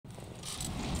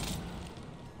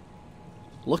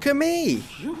Look at me!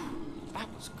 Phew, that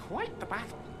was quite the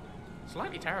battle.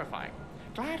 Slightly terrifying.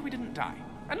 Glad we didn't die.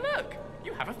 And look,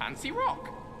 you have a fancy rock.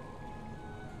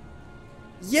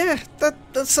 Yeah,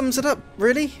 that sums it up,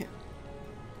 really.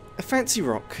 A fancy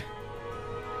rock.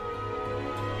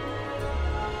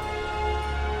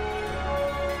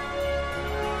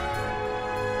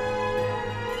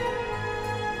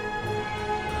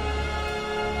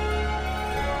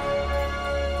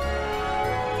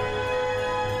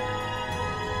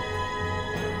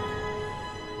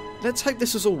 Let's hope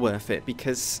this was all worth it,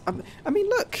 because, I mean,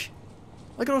 look!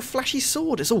 I got a flashy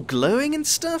sword, it's all glowing and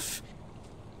stuff.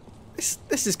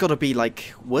 This has got to be,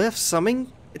 like, worth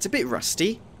something. It's a bit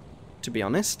rusty, to be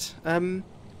honest.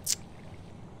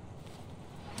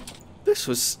 This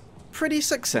was pretty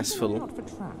successful. Not for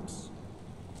traps.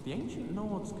 The ancient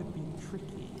lords could be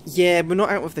tricky. Yeah, we're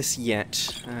not out of this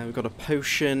yet. We've got a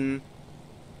potion.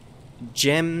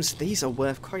 Gems, these are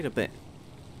worth quite a bit.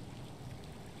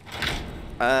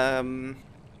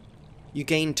 You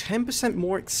gain 10%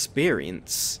 more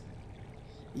experience.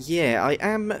 Yeah, I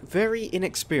am very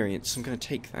inexperienced. I'm going to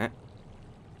take that.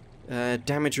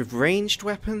 Damage with ranged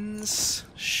weapons.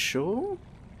 Sure.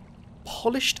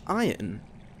 Polished iron.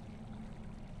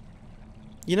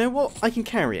 You know what? I can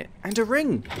carry it. And a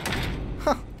ring.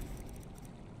 Huh.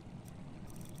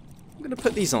 I'm going to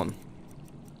put these on.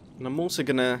 And I'm also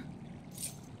going to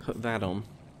put that on.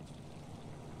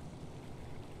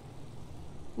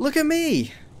 Look at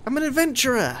me! I'm an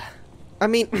adventurer! I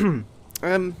mean,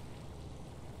 I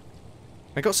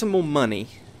got some more money,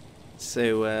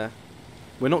 so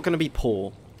we're not going to be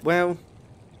poor. Well,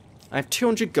 I have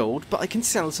 200 gold, but I can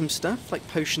sell some stuff, like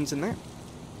potions and that.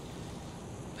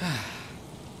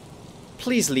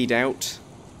 Please lead out.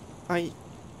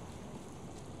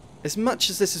 As much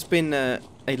as this has been a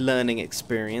learning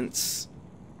experience,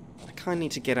 I kind of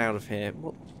need to get out of here.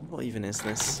 What even is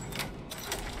this?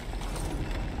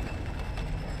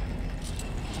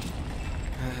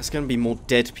 There's going to be more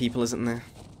dead people, isn't there?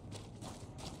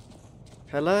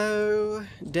 Hello,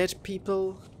 dead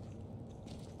people.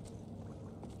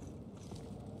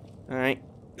 Alright,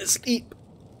 let's sleep.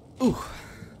 Ooh.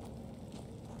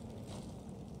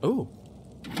 Oh.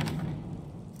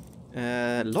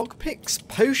 Lockpicks,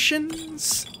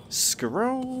 potions,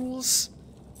 scrolls,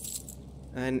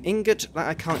 an ingot that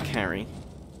I can't carry.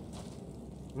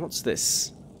 What's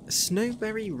this? A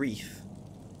snowberry wreath.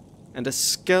 And a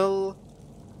skull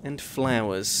and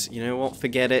flowers. You know what?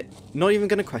 Forget it. Not even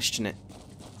going to question it.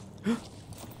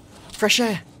 Fresh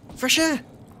air! Fresh air!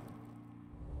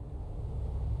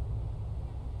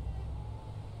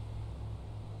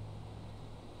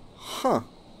 Huh.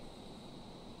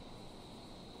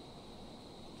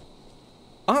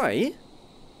 I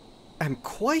am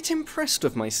quite impressed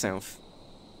with myself.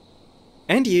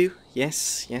 And you.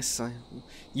 Yes,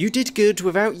 you did good.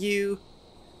 Without you,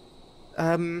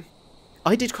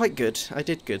 I did quite good. I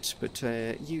did good, but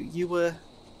you were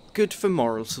good for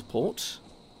moral support.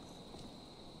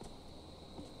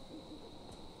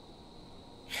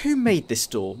 Who made this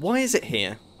door? Why is it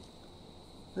here?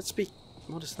 Let's be...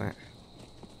 What is that?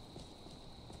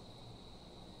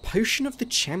 Potion of the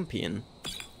Champion.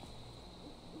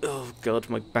 Oh god,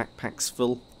 my backpack's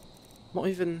full. What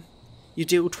even... You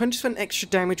deal 20% extra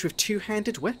damage with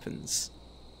two-handed weapons.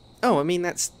 Oh, I mean,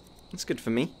 that's good for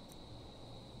me.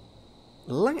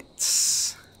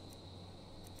 Let's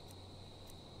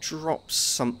drop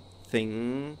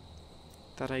something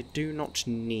that I do not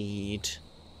need.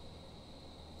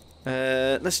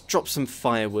 Let's drop some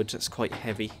firewood. That's quite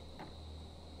heavy.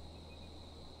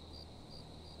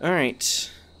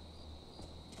 Alright.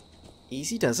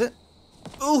 Easy does it.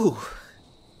 Ooh!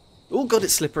 Oh god,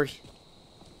 it's slippery.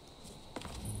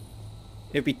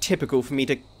 It would be typical for me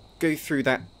to go through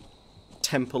that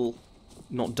temple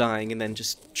not dying and then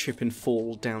just trip and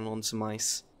fall down on some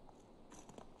ice.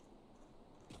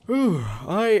 Ooh,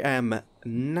 I am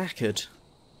knackered.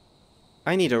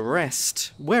 I need a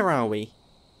rest. Where are we?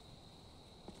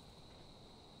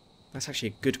 That's actually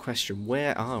a good question.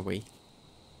 Where are we?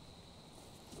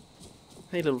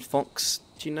 Hey little fox,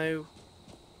 do you know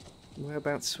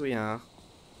whereabouts we are?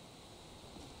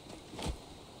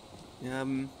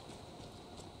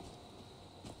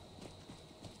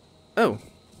 Oh.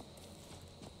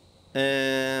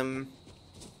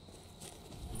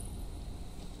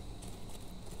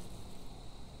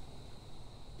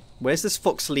 Where's this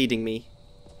fox leading me?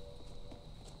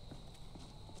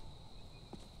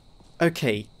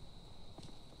 Okay.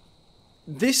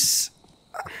 This...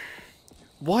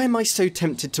 Why am I so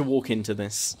tempted to walk into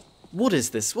this? What is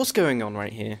this? What's going on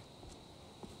right here?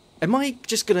 Am I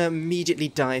just gonna immediately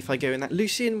die if I go in that?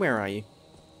 Lucian, where are you?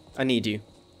 I need you.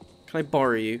 Can I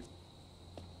borrow you?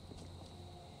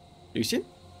 Lucian?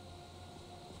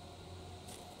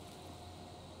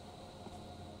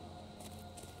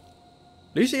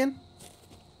 Lucian?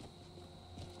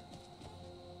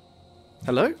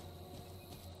 Hello?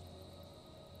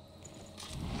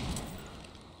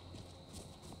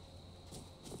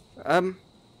 Are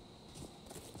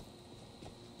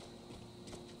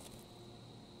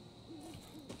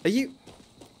you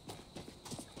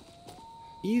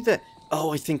there?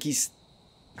 Oh, I think he's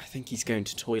going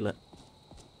to toilet.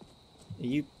 Are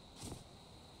you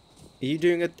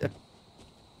doing a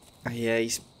oh, yeah,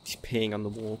 he's peeing on the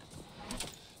wall.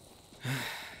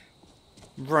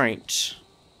 Right.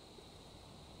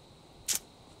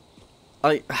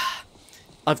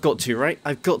 I've got to, right?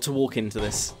 I've got to walk into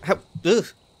this. How? Ugh.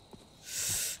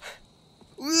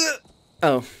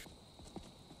 Oh.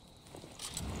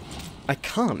 I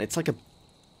can't. It's like a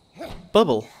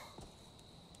bubble.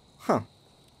 Huh.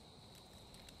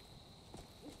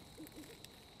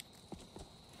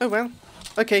 Oh well.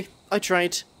 Okay, I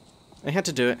tried. I had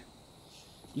to do it.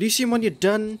 Lucian, when you're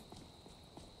done,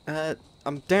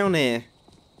 I'm down here.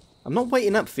 I'm not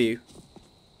waiting up for you.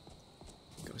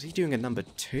 God, was he doing a number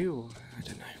 2? I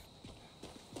don't know.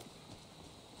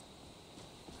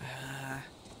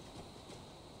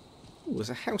 Ooh, there's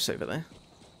a house over there.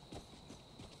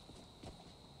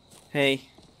 Hey,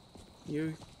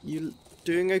 you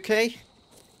doing okay?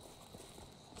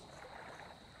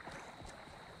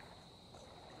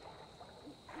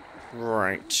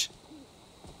 Right.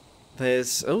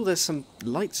 There's some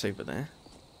lights over there.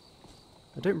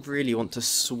 I don't really want to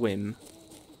swim.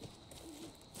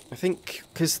 I think,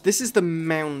 because this is the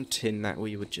mountain that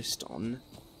we were just on,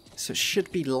 so it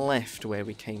should be left where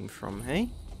we came from, hey?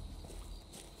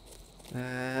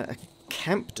 A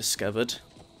camp discovered.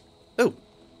 Oh!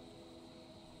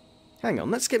 Hang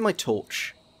on, let's get my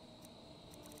torch.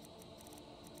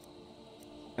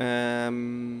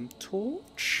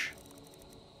 Torch?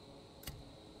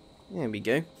 There we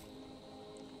go.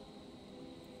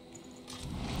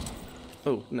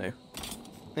 Oh, no.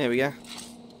 There we go.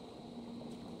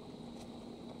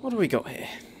 What do we got here?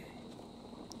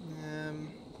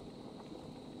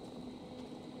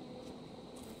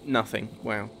 Nothing.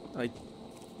 Wow. I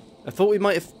thought we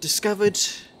might have discovered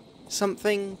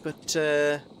something, but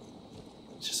it's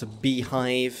just a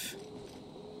beehive.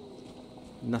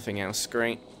 Nothing else.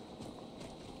 Great.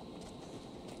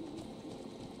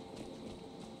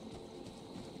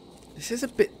 This is a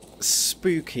bit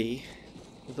spooky.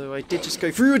 Although I did just go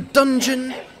through a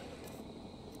dungeon.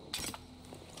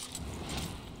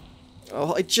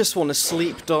 Oh, I just want to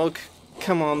sleep, dog.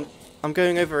 Come on. I'm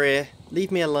going over here.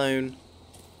 Leave me alone.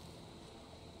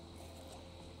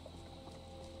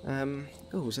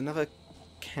 Oh, there's another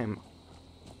camp.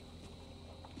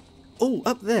 Oh,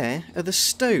 up there are the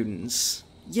stones.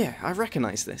 Yeah, I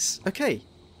recognise this. Okay.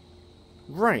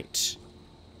 Right.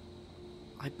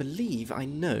 I believe I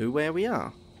know where we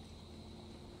are.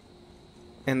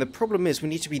 And the problem is we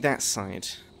need to be that side.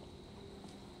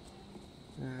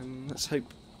 Let's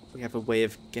hope we have a way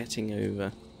of getting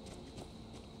over.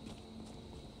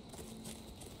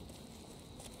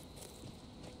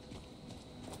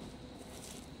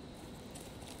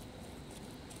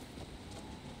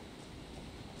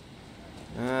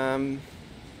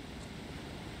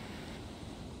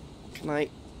 Can I...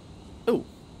 Oh.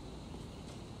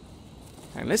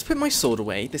 And let's put my sword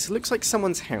away. This looks like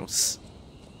someone's house.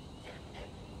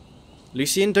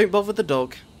 Lucian, don't bother the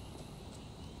dog.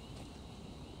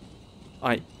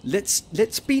 Alright, let's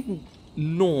be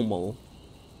normal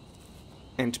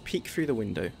and peek through the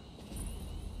window.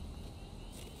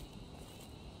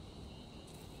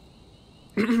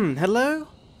 Hello?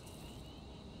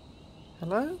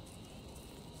 Hello?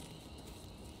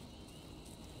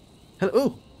 Hello?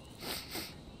 Oh!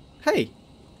 Hey!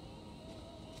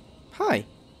 Hi!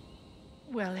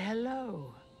 Well,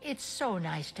 hello. It's so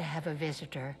nice to have a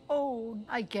visitor. Oh,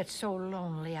 I get so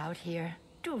lonely out here.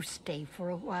 Do stay for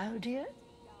a while, dear.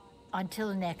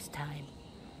 Until next time.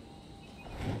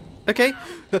 Okay.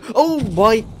 Oh,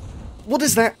 why? What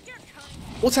is that?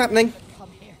 What's happening?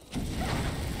 Come here.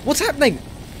 What's happening?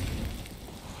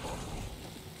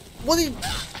 What did...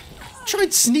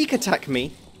 Tried sneak attack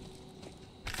me?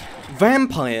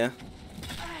 Vampire?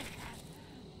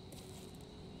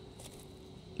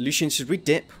 Lucian, should we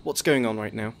dip? What's going on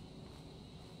right now?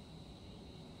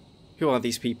 Who are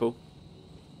these people?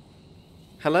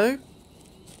 Hello?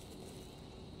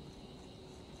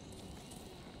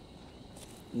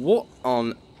 What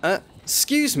on earth?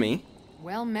 Excuse me?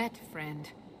 Well met, friend.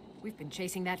 We've been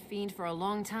chasing that fiend for a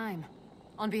long time.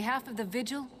 On behalf of the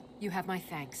Vigil, you have my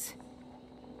thanks.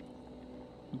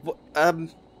 What,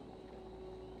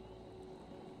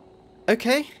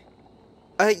 Okay.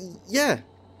 Yeah.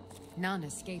 None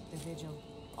escape the vigil.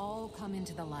 All come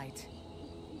into the light.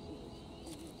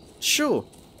 Sure.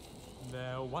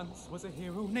 There once was a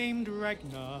hero named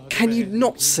Ragnar. Can you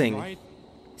not sing?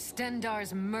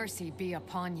 Stendar's mercy be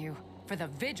upon you, for the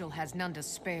vigil has none to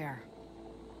spare.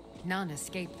 None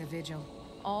escape the vigil.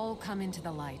 All come into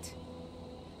the light.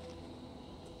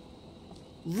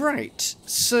 Right,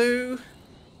 so...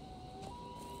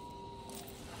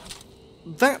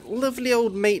 that lovely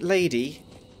old mate lady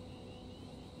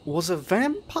was a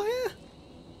vampire?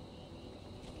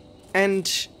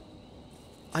 And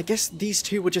I guess these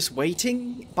two were just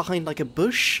waiting behind like a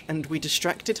bush and we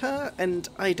distracted her, and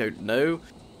I don't know.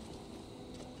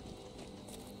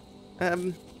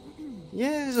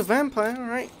 Yeah, it's a vampire,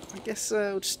 alright. I guess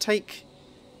we'll just take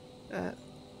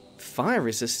fire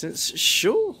resistance,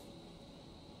 sure.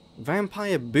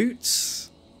 Vampire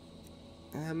boots.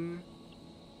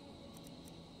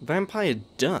 Vampire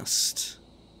dust.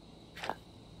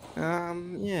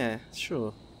 Yeah,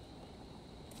 sure.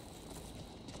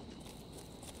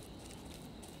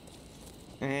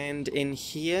 And in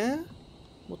here,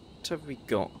 what have we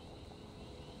got?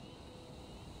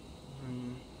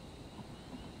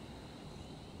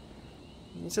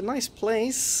 It's a nice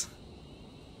place.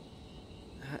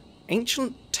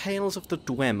 Ancient Tales of the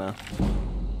Dwemer.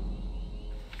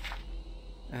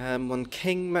 One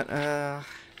king... look,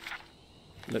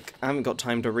 I haven't got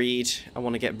time to read. I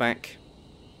want to get back.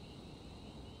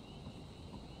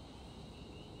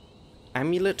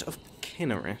 Amulet of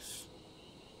Kinnereth.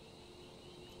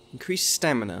 Increased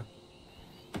stamina.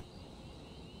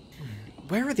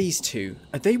 Where are these two?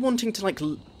 Are they wanting to, like...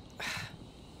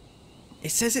 It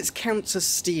says it counts as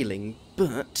stealing,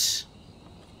 but...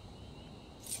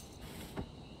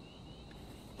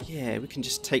 yeah, we can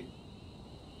just take...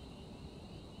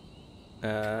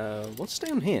 what's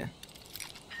down here?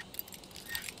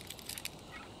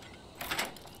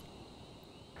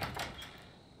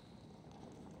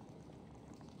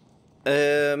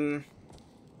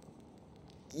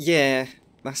 Yeah,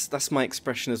 that's my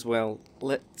expression as well.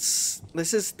 Let's...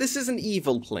 This is an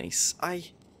evil place.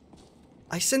 I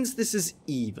sense this is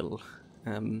evil.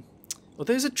 Well,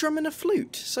 there's a drum and a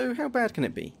flute, so how bad can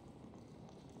it be?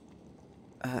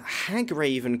 Hag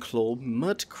Ravenclaw,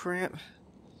 Mud Crab,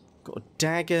 got a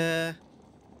dagger,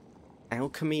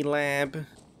 alchemy lab,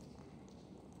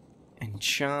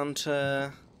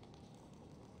 enchanter.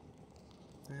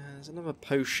 There's another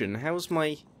potion. How's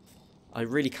my... I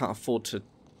really can't afford to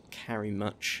carry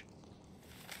much.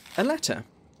 A letter.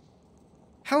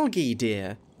 Helgi,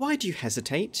 dear, why do you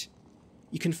hesitate?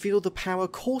 You can feel the power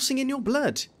coursing in your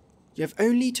blood. You have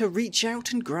only to reach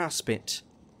out and grasp it.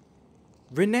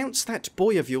 Renounce that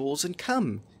boy of yours and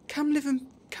come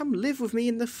live with me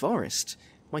in the forest.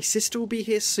 My sister will be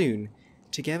here soon.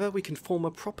 Together we can form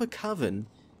a proper coven,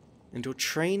 and your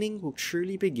training will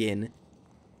truly begin.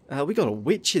 We got a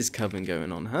witch's coven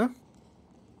going on, huh?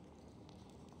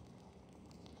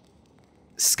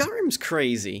 Skyrim's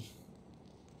crazy.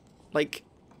 Like,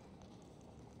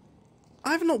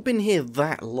 I've not been here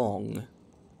that long.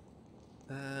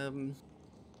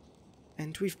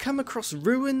 And we've come across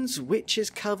ruins,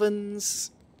 witches' covens,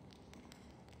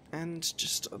 and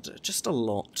just a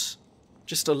lot.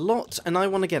 Just a lot, and I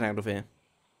want to get out of here.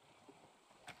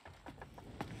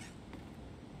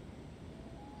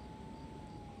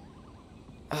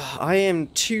 I am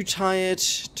too tired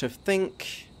to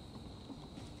think.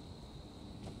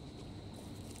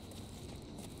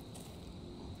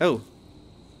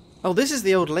 Oh, this is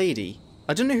the old lady.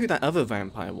 I don't know who that other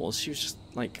vampire was. She was just,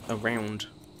 like, around.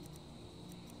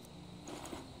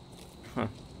 Huh.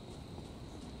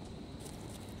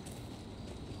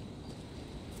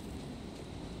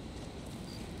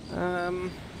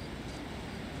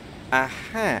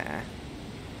 Aha.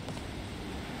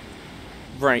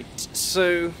 Right,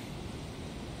 so...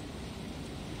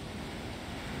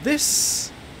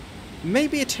 this may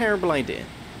be a terrible idea.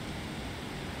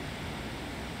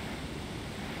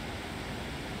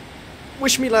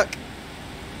 Wish me luck.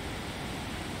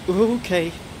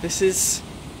 Okay, this is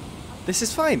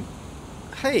fine.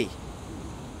 Hey.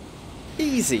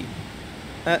 Easy.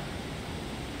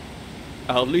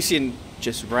 Oh, Lucian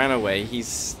just ran away.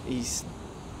 He's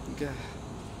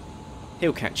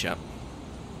he'll catch up.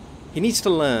 He needs to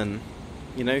learn.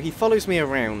 You know, he follows me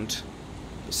around.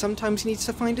 But sometimes he needs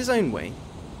to find his own way.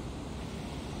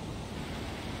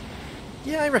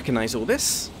 Yeah, I recognize all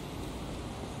this.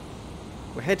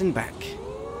 We're heading back.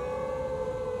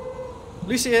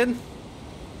 Lucian!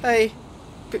 Hey!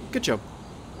 Good job.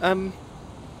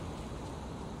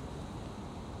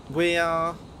 We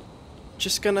are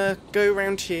just gonna go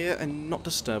around here and not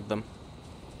disturb them.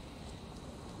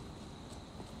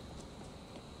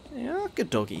 They are good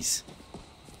doggies.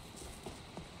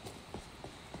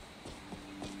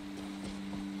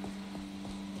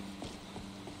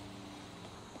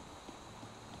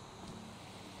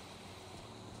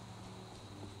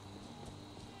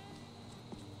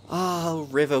 Oh,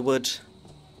 Riverwood.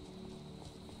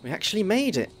 We actually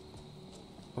made it.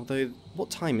 Although, what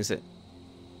time is it?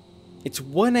 It's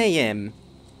 1 AM.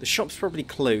 The shop's probably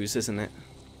closed, isn't it?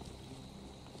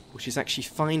 Which is actually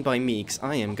fine by me, because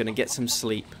I am going to get some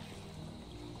sleep.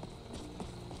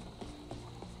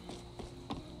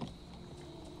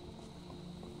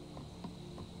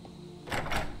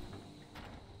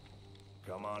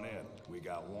 Come on in. We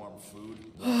got warm food,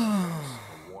 warm meals,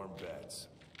 and warm beds.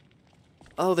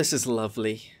 Oh, this is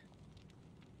lovely.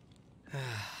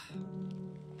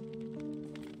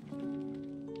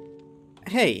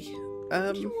 Hey,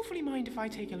 Do you awfully mind if I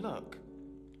take a look?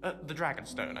 The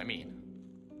Dragonstone, I mean.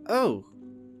 Oh.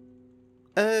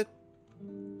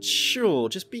 Sure,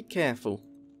 just be careful.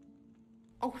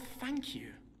 Oh, thank you.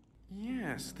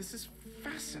 Yes, this is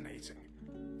fascinating.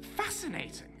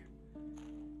 Fascinating!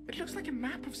 It looks like a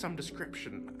map of some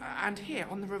description, and here,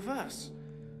 on the reverse,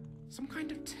 some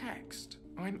kind of text.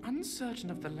 I'm uncertain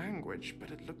of the language,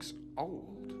 but it looks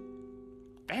old.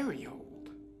 Very old.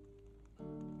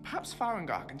 Perhaps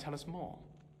Farengar can tell us more.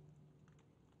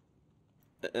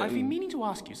 I've been meaning to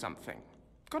ask you something.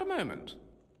 Got a moment?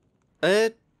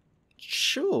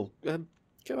 Sure. Go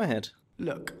ahead.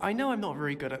 Look, I know I'm not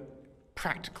very good at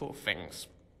practical things.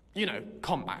 You know,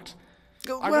 combat.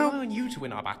 I Well, rely on you to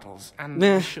win our battles, and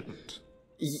Nah. I shouldn't.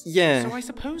 yeah. So I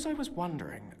suppose I was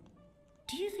wondering,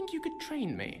 do you think you could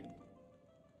train me?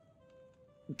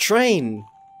 Train.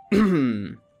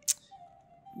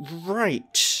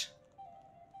 Right.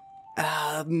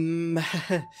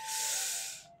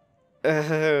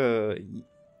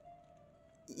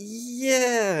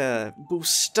 Yeah. We'll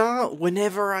start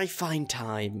whenever I find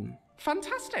time.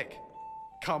 Fantastic!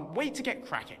 Can't wait to get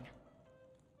cracking.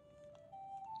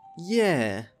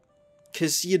 Yeah.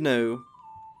 'Cause, you know,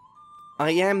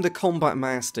 I am the combat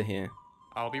master here.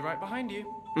 I'll be right behind you.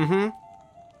 Mm-hmm.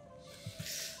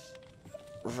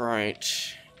 Right.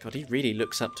 God, he really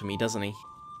looks up to me, doesn't he?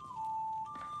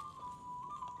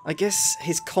 I guess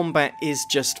his combat is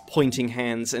just pointing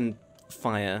hands and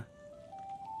fire.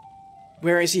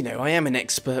 Whereas, you know, I am an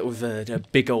expert with a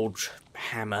big old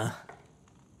hammer.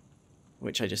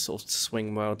 Which I just sort of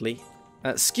swing wildly.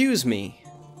 Excuse me.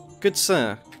 Good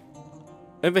sir.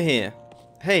 Over here.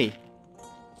 Hey.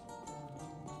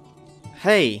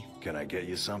 Hey. Can I get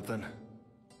you something?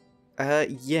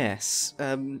 Yes.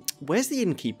 Where's the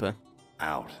innkeeper?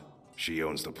 Out. She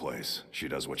owns the place. She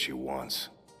does what she wants.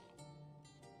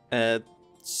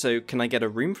 So can I get a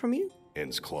room from you?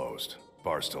 Inn's closed.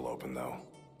 Bar's still open, though.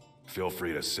 Feel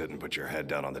free to sit and put your head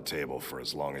down on the table for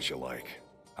as long as you like.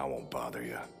 I won't bother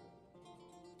you.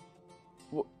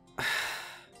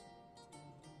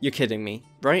 You're kidding me,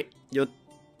 right? You're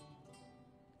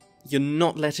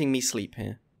not letting me sleep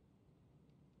here.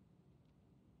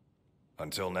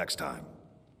 Until next time.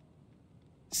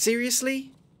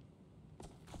 Seriously?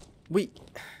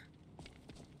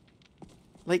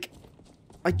 Like,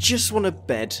 I just want a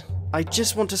bed. I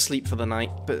just want to sleep for the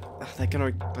night, but they're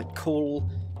gonna, like, call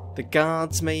the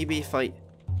guards maybe if I...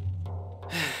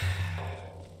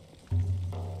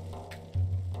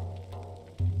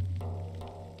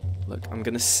 Look, I'm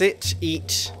gonna sit,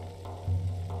 eat,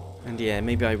 and yeah,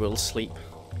 maybe I will sleep.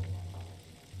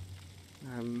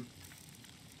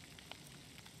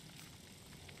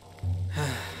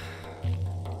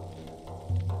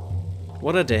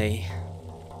 What a day.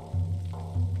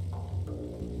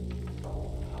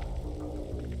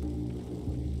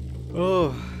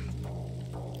 Oh,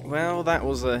 well, that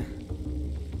was a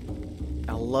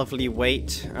lovely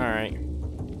wait. Alright.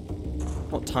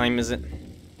 What time is it?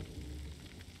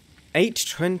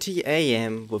 8:20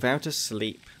 AM without a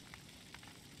sleep.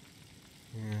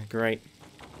 Yeah, great.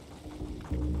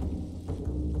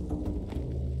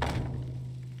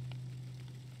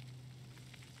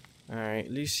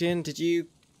 Alright, Lucien, did you...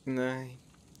 No,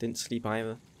 didn't sleep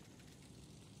either.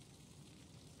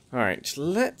 Alright,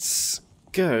 let's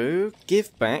go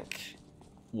give back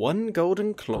one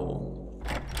golden claw.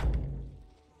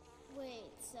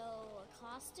 Wait, so a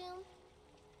costume?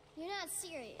 You're not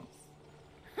serious.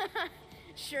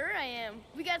 Sure I am.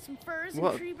 We got some furs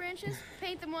What? and tree branches,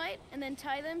 paint them white, and then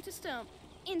tie them to stump.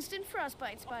 Instant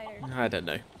frostbite spider. I don't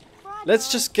know.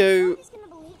 Let's just go...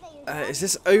 is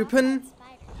this open?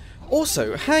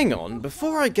 Also, hang on,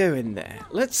 before I go in there,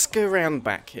 let's go round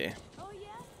back here.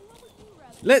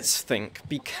 Let's think,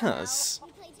 because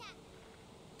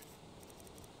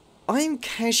I'm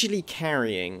casually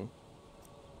carrying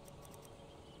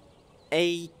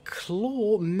a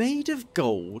claw made of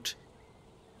gold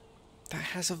that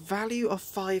has a value of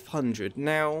 500.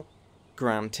 Now,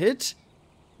 granted,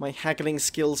 my haggling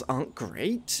skills aren't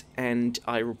great, and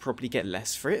I will probably get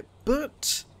less for it,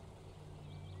 but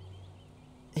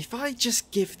if I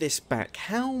just give this back,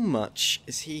 how much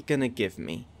is he gonna give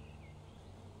me?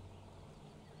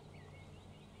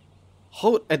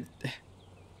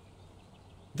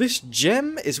 This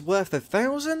gem is worth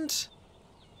 1,000?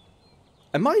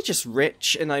 Am I just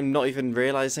rich and I'm not even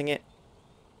realizing it?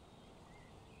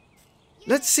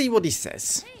 Let's see what he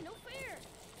says. Hey, no fair.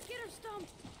 Get her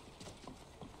stumped.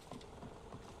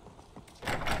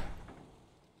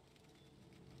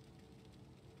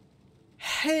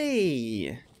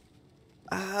 Hey!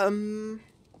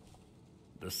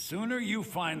 The sooner you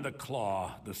find the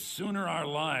claw, the sooner our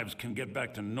lives can get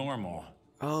back to normal.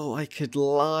 Oh, I could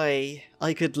lie.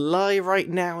 I could lie right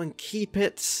now and keep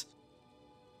it.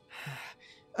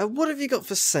 What have you got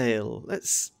for sale?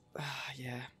 Let's...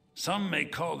 yeah. Some may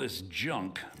call this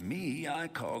junk. Me, I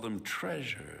call them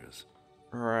treasures.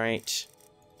 Right.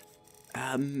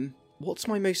 What's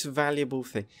my most valuable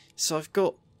thing? So I've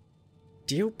got...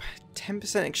 Deal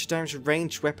 10% extra damage with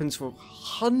ranged weapons for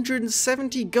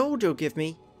 170 gold you'll give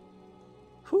me.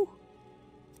 Whew.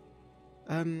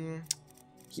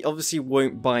 He obviously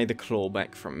won't buy the claw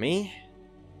back from me.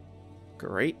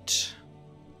 Great.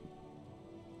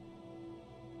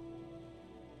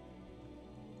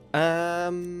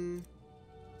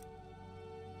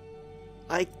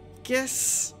 I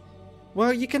guess...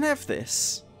 Well, you can have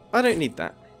this. I don't need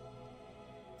that.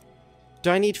 Do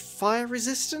I need fire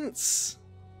resistance?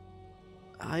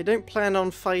 I don't plan on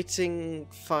fighting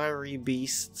fiery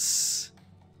beasts.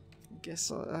 I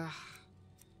guess I'll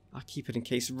keep it in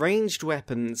case. Ranged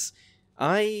weapons.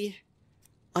 I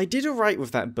did alright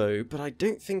with that bow, but I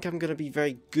don't think I'm going to be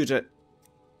very good at...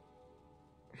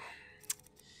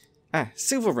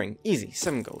 silver ring. Easy.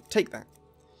 7 gold. Take that.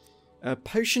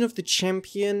 Potion of the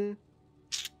champion.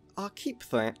 I'll keep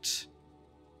that.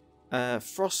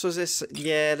 Frost resist.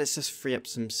 Yeah, let's just free up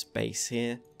some space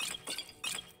here.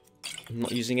 I'm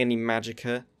not using any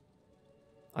magicka.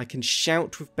 I can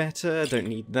shout with better. Don't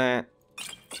need that.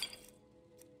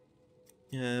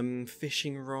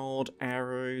 Fishing rod,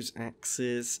 arrows,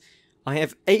 axes. I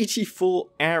have 84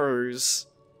 arrows.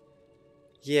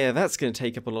 Yeah, that's going to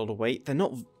take up a lot of weight. They're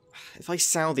not... If I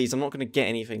sell these, I'm not going to get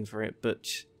anything for it,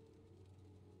 but...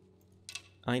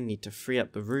 I need to free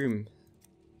up the room.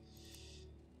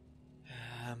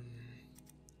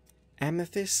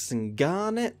 Amethysts and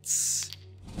garnets.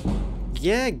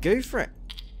 Yeah, go for it.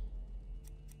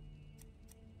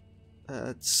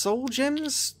 Soul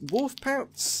gems, wolf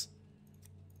pouts,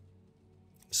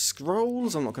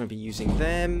 scrolls. I'm not going to be using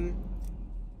them.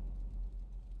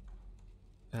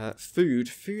 Food.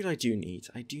 Food I do need.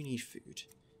 I do need food.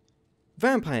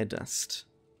 Vampire dust.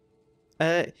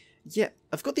 Yeah,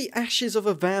 I've got the ashes of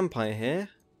a vampire here.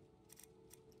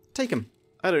 Take them.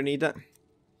 I don't need that.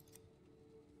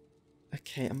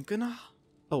 Okay, I'm gonna...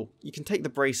 Oh, you can take the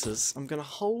braces. I'm gonna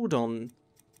hold on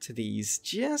to these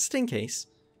just in case.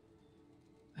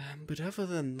 But other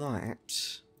than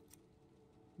that...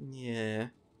 Yeah.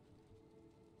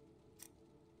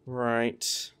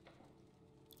 Right.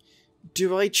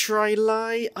 Do I try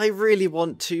lie? I really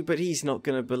want to, but he's not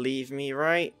gonna believe me,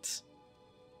 right?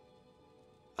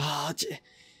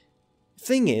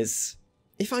 Thing is...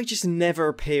 If I just never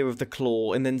appear with the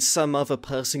claw and then some other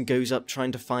person goes up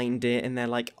trying to find it and they're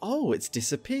like, oh, it's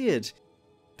disappeared,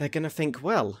 they're going to think,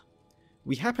 well,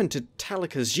 we happened to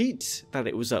Talakajit that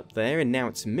it was up there and now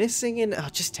it's missing and I'll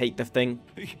just take the thing.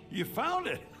 You found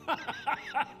it!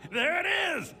 There it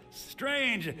is!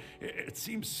 Strange. It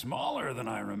seems smaller than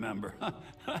I remember.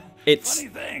 Funny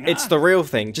thing, It's the real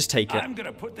thing. Just take it. I'm going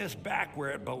to put this back where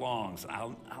it belongs.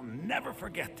 I'll never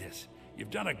forget this. You've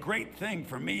done a great thing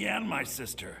for me and my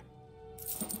sister.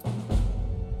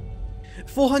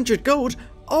 400 gold?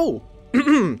 Oh!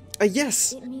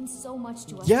 Yes! It means so much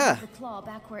to us Yeah. to put the claw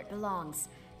back where it belongs.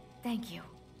 Thank you.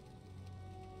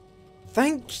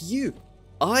 Thank you!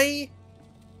 I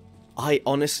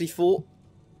honestly thought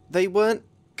they weren't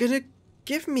gonna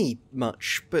give me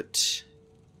much, but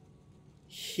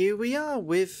here we are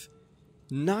with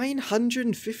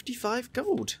 955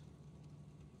 gold.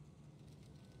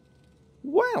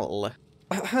 Well,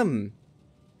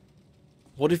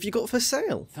 what have you got for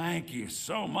sale? Thank you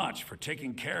so much for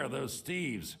taking care of those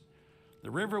thieves. The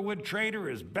Riverwood Trader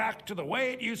is back to the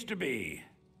way it used to be.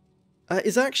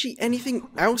 Is there actually anything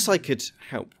else I could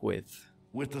help with?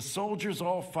 With the soldiers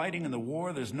all fighting in the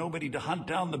war, there's nobody to hunt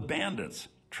down the bandits.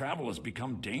 Travel has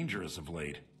become dangerous of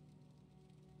late.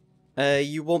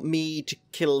 You want me to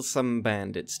kill some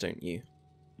bandits, don't you?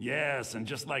 Yes, and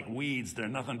just like weeds, they're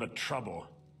nothing but trouble.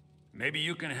 Maybe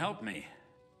you can help me.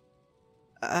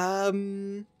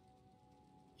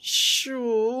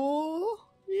 Sure.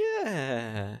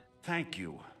 Yeah. Thank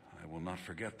you. I will not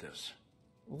forget this.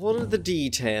 What are the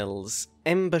details?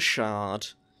 Ember Shard.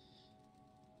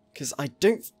 Because I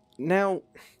don't... Now,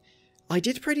 I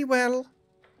did pretty well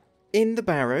in the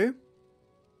Barrow,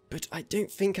 but I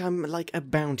don't think I'm like a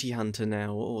bounty hunter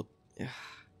now, or...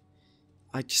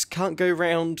 I just can't go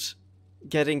around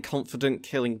getting confident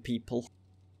killing people.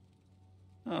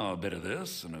 Oh, a bit of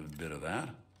this and a bit of that.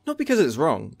 Not because it's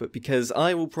wrong, but because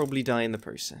I will probably die in the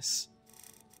process.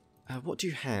 What do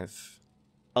you have?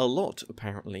 A lot,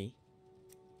 apparently.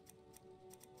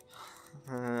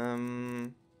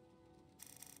 Although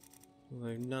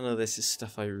none of this is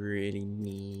stuff I really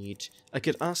need. I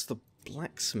could ask the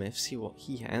blacksmith, see what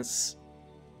he has.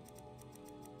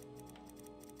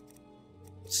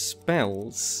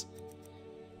 Spells?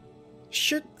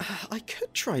 I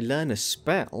could try learn a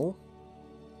spell.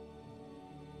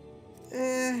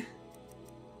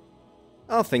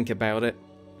 I'll think about it.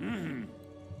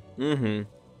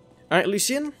 Alright,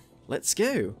 Lucian, let's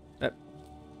go.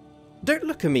 Don't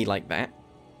look at me like that.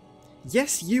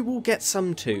 Yes, you will get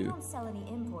some too. We don't sell any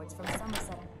imports from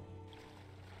Somerset.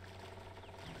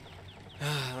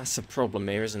 That's a problem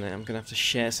here, isn't it? I'm gonna have to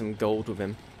share some gold with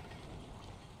him.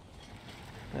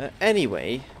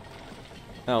 Anyway.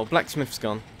 Oh, blacksmith's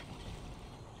gone.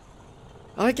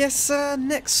 I guess,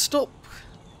 next stop,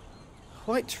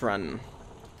 Whiterun.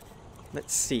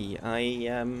 Let's see,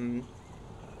 I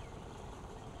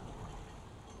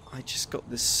just got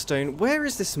this stone. Where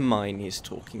is this mine he's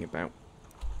talking about?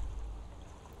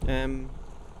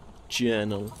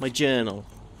 Journal. My journal.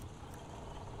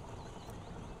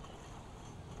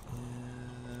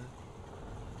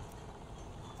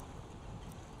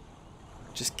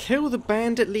 Just kill the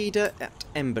bandit leader at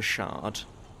Embershard.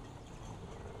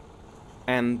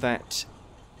 And that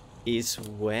is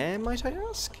where, might I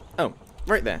ask? Oh,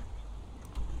 right there.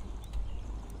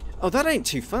 Oh, that ain't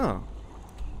too far.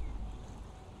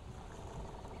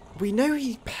 We know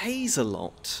he pays a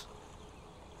lot.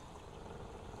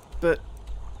 But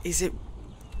is it...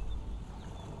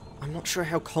 I'm not sure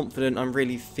how confident I'm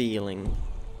really feeling.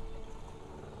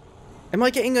 Am I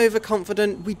getting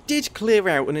overconfident? We did clear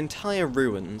out an entire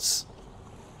ruins.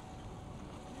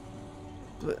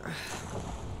 But...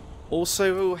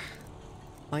 Also,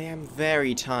 I am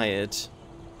very tired.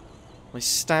 My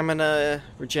stamina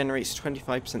regenerates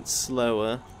 25%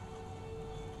 slower.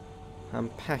 I'm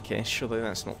peckish, although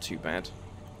that's not too bad.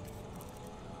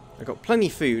 I got plenty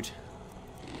of food.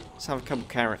 Let's have a couple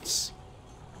carrots.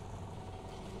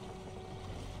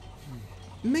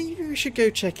 Maybe we should go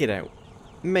check it out.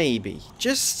 Maybe.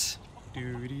 Just...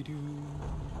 Doody-doo,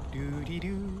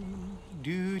 doody-doo,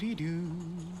 doody-doo,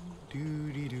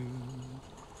 doody-doo.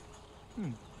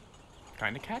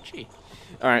 Kinda catchy.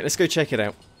 Alright, let's go check it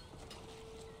out.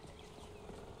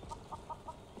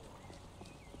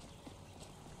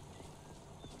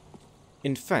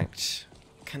 In fact,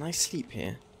 can I sleep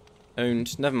here?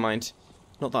 Owned. Never mind.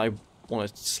 Not that I want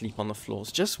to sleep on the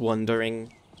floors. Just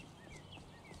wondering.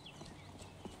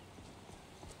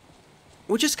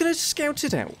 We're just going to scout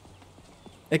it out.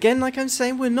 Again, like I'm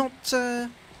saying, we're not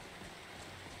going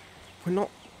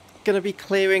to be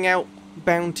clearing out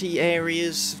bounty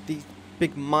areas, these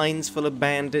big mines full of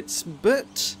bandits,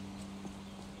 but,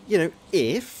 you know,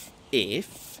 if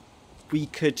we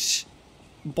could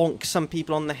bonk some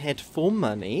people on the head for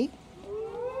money,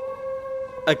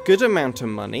 a good amount of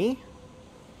money,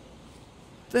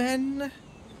 then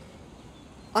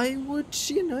I would,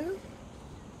 you know,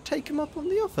 take them up on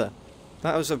the offer.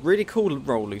 That was a really cool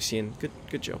roll, Lucian.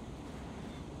 Good job.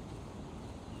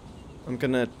 I'm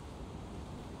gonna...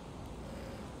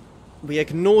 We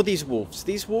ignore these wolves.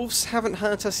 These wolves haven't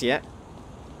hurt us yet.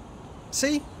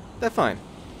 See? They're fine.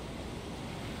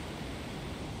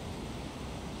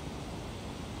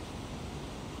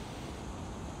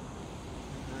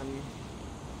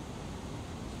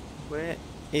 Where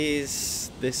is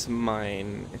this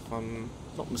mine? If I'm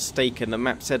not mistaken, the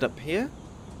map said up here.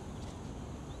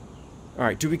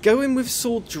 Alright, do we go in with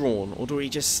sword drawn, or do we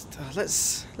just...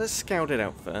 let's scout it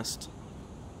out first.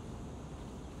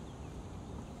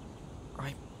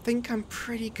 I think I'm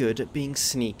pretty good at being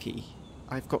sneaky.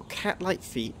 I've got cat-like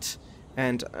feet,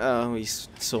 and... oh, he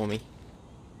saw me.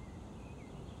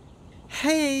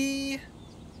 Hey!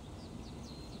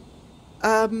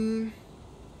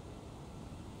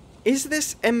 Is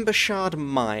this Embershard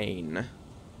mine?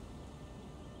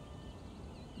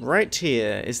 Right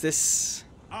here. Is this...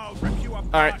 I'll rip you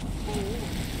apart, alright.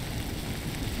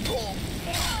 fool.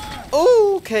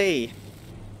 Okay.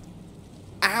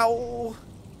 Ow.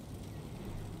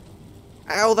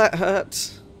 Ow, that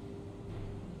hurt.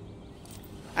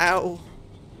 Ow.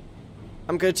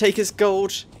 I'm going to take his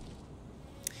gold.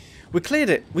 We cleared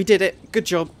it. We did it. Good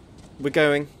job. We're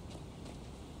going.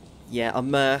 Yeah,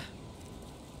 I'm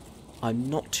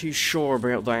not too sure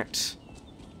about that.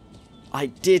 I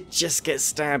did just get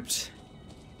stabbed.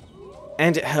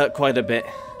 And it hurt quite a bit.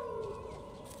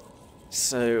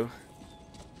 So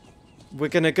we're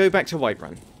going to go back to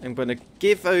Whiterun. I'm going to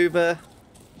give over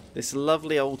this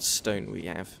lovely old stone we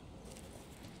have.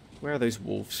 Where are those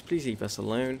wolves? Please leave us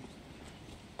alone.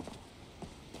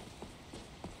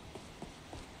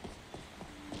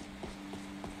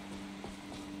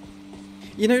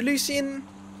 You know, Lucian,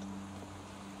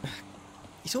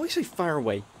 he's always so far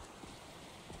away.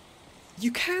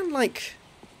 You can, like,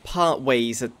 part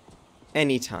ways at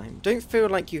any time. Don't feel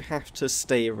like you have to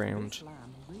stay around. This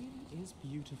land really is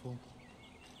beautiful.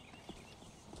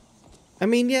 I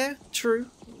mean, yeah, true.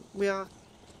 We are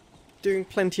doing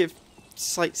plenty of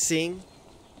sightseeing.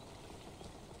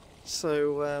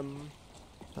 So,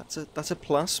 that's a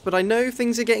plus. But I know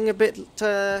things are getting a bit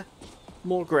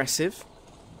more aggressive.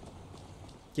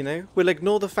 You know, we'll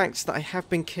ignore the fact that I have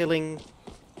been killing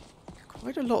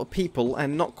quite a lot of people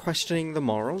and not questioning the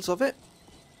morals of it.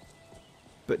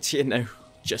 But, you know,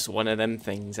 just one of them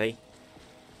things, eh?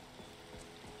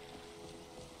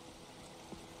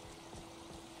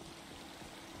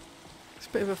 It's a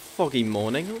bit of a foggy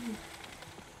morning.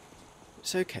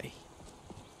 It's okay.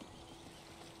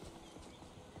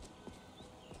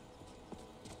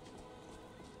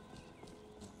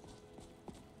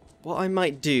 What I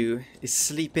might do is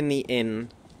sleep in the inn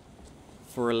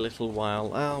for a little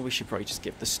while. Oh, we should probably just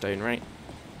give the stone, right?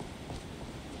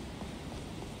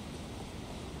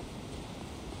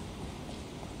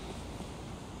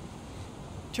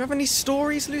 Do you have any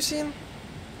stories, Lucian?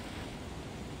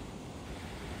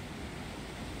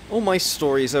 All my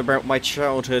stories are about my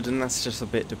childhood, and that's just a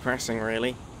bit depressing,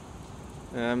 really.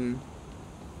 But,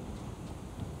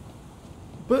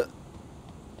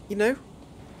 you know,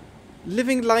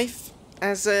 living life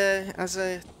as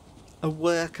a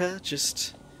worker,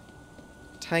 just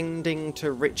tending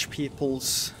to rich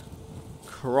people's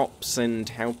crops and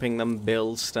helping them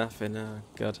build stuff, and oh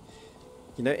god,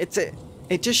 you know,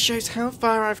 it just shows how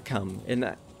far I've come. In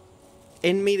that,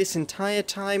 in me this entire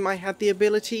time, I had the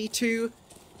ability to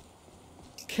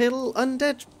kill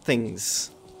undead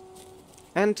things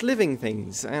and living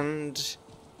things and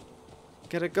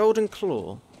get a golden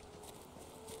claw.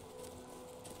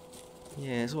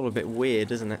 Yeah, it's all a bit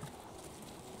weird, isn't it?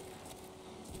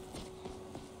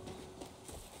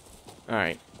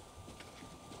 Alright.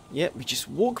 Yep, we just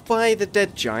walk by the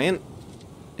dead giant.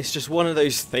 It's just one of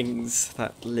those things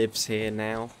that lives here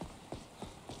now.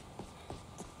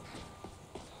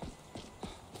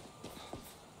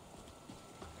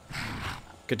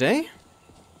 Good day.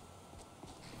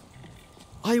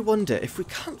 I wonder if we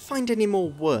can't find any more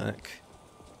work.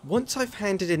 Once I've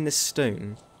handed in this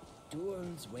stone,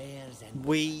 Tools, wares, and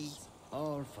we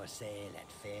all for sale at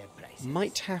fair prices.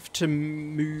 might have to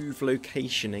move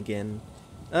location again.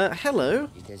 Hello?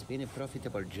 It has been a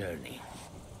profitable journey.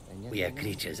 We are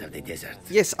creatures of the desert.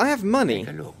 Yes, I have money.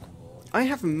 Take a look. I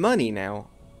have money now.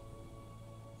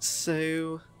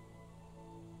 So,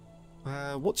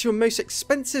 what's your most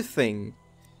expensive thing?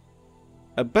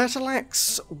 A battle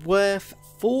axe worth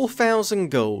 4,000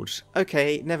 gold.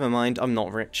 Okay, never mind, I'm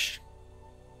not rich.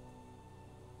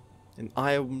 An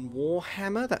iron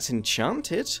warhammer, that's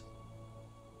enchanted.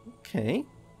 Okay.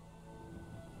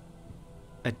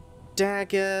 A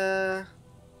dagger.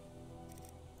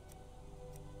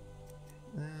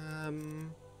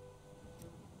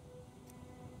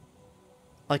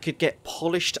 I could get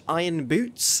polished iron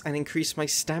boots and increase my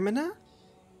stamina?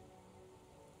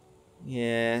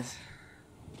 Yeah.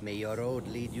 May your road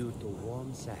lead you to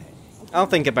warm side. I'll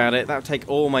think about it. That'll take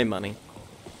all my money.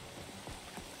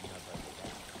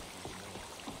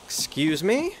 Excuse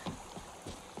me?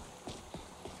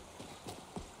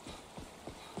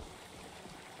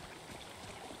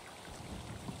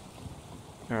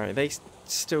 Alright, they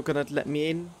still gonna let me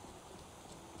in?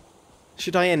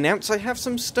 Should I announce I have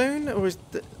some stone, or is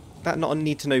that not a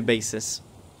need-to-know basis?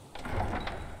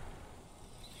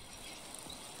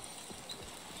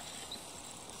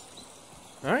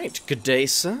 Alright, good day,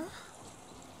 sir.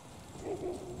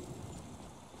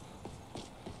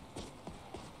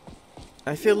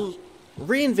 I feel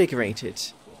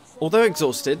reinvigorated, although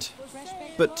exhausted,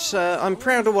 but I'm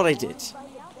proud of what I did.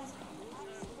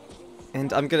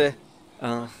 And I'm gonna...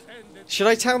 should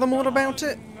I tell them all about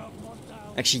it?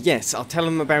 Actually, yes, I'll tell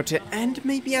them about it, and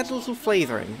maybe add a little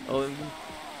flavouring.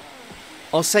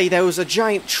 I'll say there was a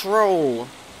giant troll,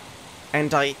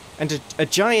 and a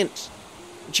giant,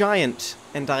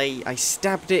 and I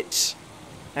stabbed it,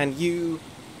 and you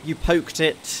poked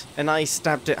it, and I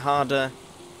stabbed it harder,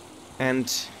 and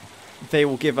they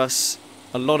will give us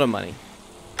a lot of money.